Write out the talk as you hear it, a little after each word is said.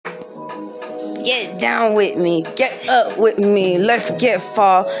Get down with me, get up with me, let's get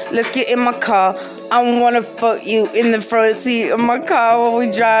far, let's get in my car. I wanna fuck you in the front seat of my car while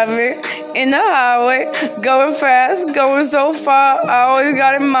we driving in the highway, going fast, going so far, I always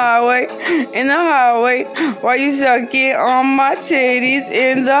got it my way, in the highway, while you sucking on my titties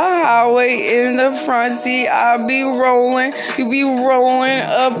in the highway, in the front seat, I be rolling, you be rolling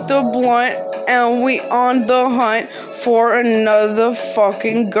up the blunt, and we on the hunt for another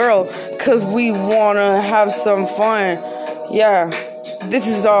fucking girl, cause we wanna have some fun. Yeah, this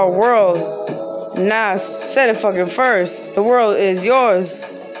is our world. Nas said it fucking first. The world is yours.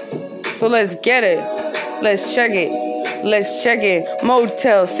 So let's get it. Let's check it. Let's check it.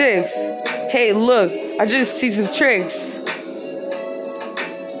 Motel 6. Hey, look, I just see some tricks.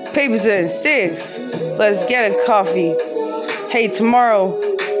 Papers and sticks. Let's get a coffee. Hey, tomorrow,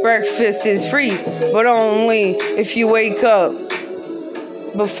 breakfast is free, but only if you wake up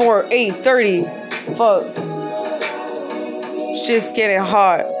before 8:30. Fuck. Shit's getting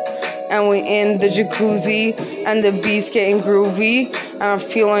hot. And we in the jacuzzi, and the beat's getting groovy, and I'm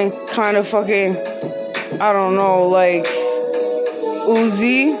feeling kind of fucking, I don't know, like,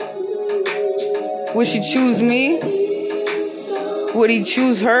 oozy. Would she choose me? Would he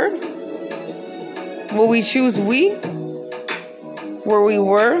choose her? Will we choose we? Where we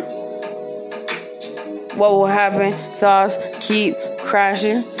were? What will happen? Thoughts keep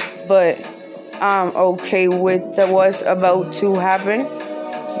crashing, but I'm okay with what's about to happen.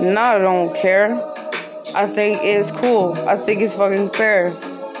 Nah, I don't care. I think it's cool. I think it's fucking fair.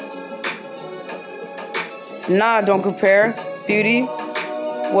 Nah, don't compare. Beauty,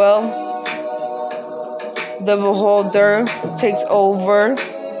 well, the beholder takes over.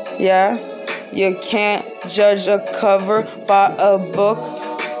 Yeah, you can't judge a cover by a book,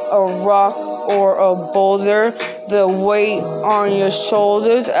 a rock, or a boulder. The weight on your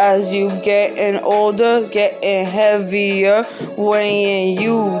shoulders as you getting older, getting heavier, weighing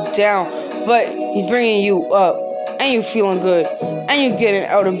you down. But he's bringing you up, and you feeling good, and you getting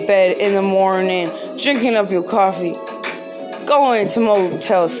out of bed in the morning, drinking up your coffee, going to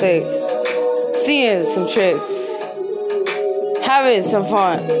Motel 6, seeing some tricks, having some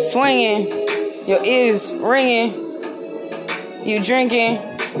fun, swinging, your ears ringing, you drinking,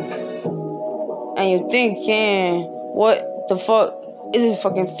 and you thinking, what the fuck is this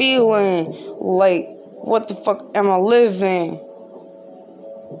fucking feeling? Like, what the fuck am I living?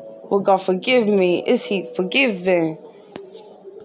 Will God forgive me? Is he forgiving?